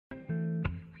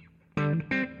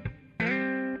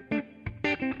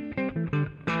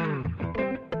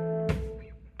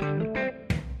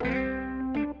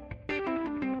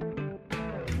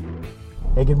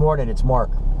Hey, good morning. It's Mark.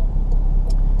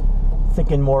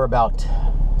 Thinking more about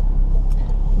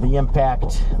the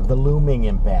impact, the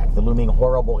looming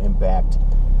horrible impact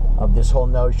of this whole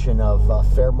notion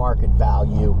of fair market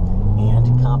value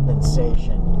and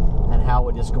compensation and how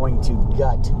it is going to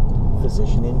gut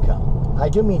physician income. I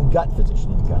do mean gut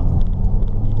physician income.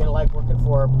 You're going to like working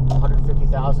for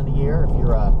 $150,000 a year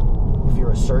if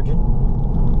you're a surgeon?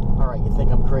 All right, you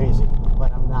think I'm crazy,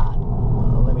 but I'm not.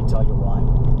 Let me tell you why.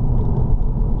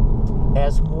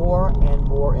 As more and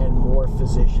more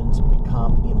physicians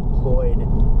become employed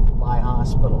by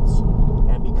hospitals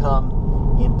and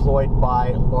become employed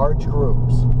by large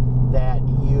groups that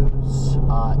use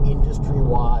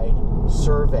industry-wide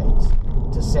surveys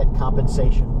to set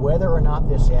compensation, whether or not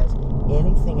this has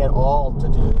anything at all to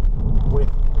do with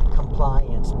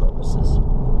compliance purposes,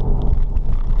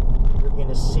 you're going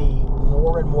to see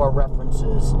more and more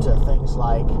references to things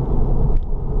like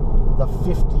the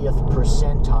 50th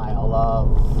percentile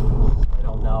of,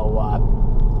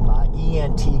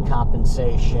 ENT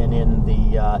compensation in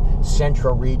the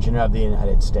central region of the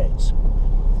United States.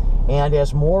 And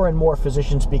as more and more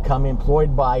physicians become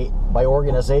employed by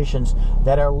organizations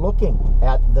that are looking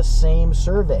at the same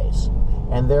surveys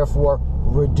and therefore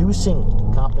reducing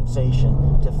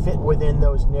compensation to fit within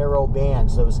those narrow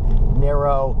bands, those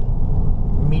narrow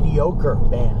mediocre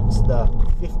bands, the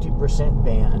 50%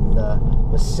 band,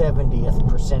 the 70th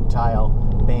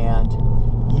percentile band,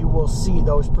 you will see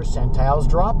those percentiles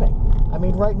dropping. I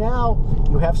mean, right now,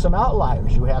 you have some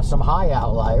outliers. You have some high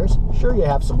outliers. Sure, you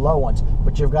have some low ones,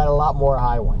 but you've got a lot more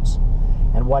high ones.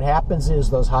 And what happens is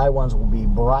those high ones will be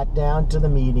brought down to the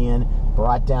median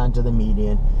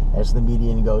as the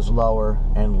median goes lower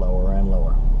and lower and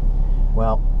lower.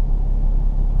 Well,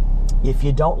 if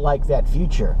you don't like that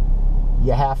future,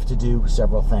 you have to do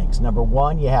several things. Number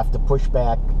one, you have to push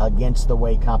back against the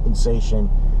way compensation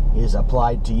is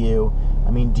applied to you.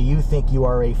 I mean, do you think you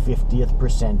are a 50th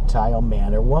percentile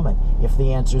man or woman? If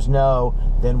the answer is no,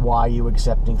 then why are you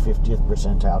accepting 50th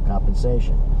percentile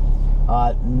compensation?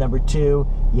 Number two,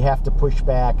 you have to push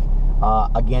back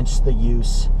against the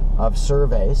use of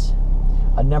surveys.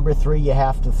 Number three, you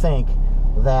have to think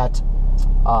that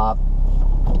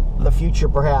the future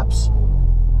perhaps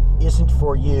isn't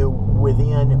for you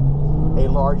within a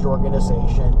large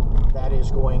organization that is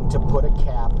going to put a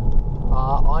cap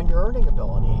on your earning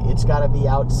ability. It's got to be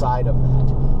outside of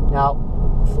that. Now,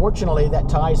 fortunately, that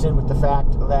ties in with the fact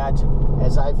that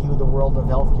as I view the world of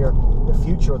healthcare, the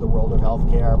future of the world of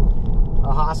healthcare,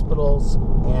 hospitals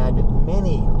and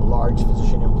many large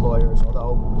physician employers,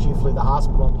 although chiefly the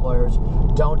hospital employers,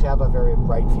 don't have a very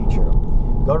bright future.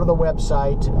 Go to the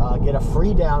website, get a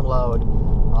free download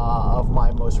of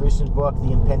my most recent book,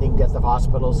 The Impending Death of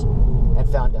Hospitals, and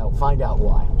find out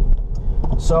why.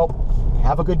 So,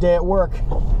 have a good day at work.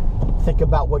 Think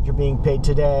about what you're being paid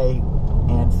today,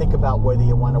 and think about whether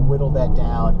you want to whittle that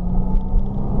down,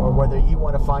 or whether you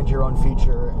want to find your own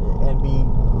future and be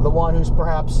the one who's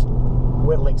perhaps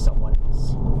whittling something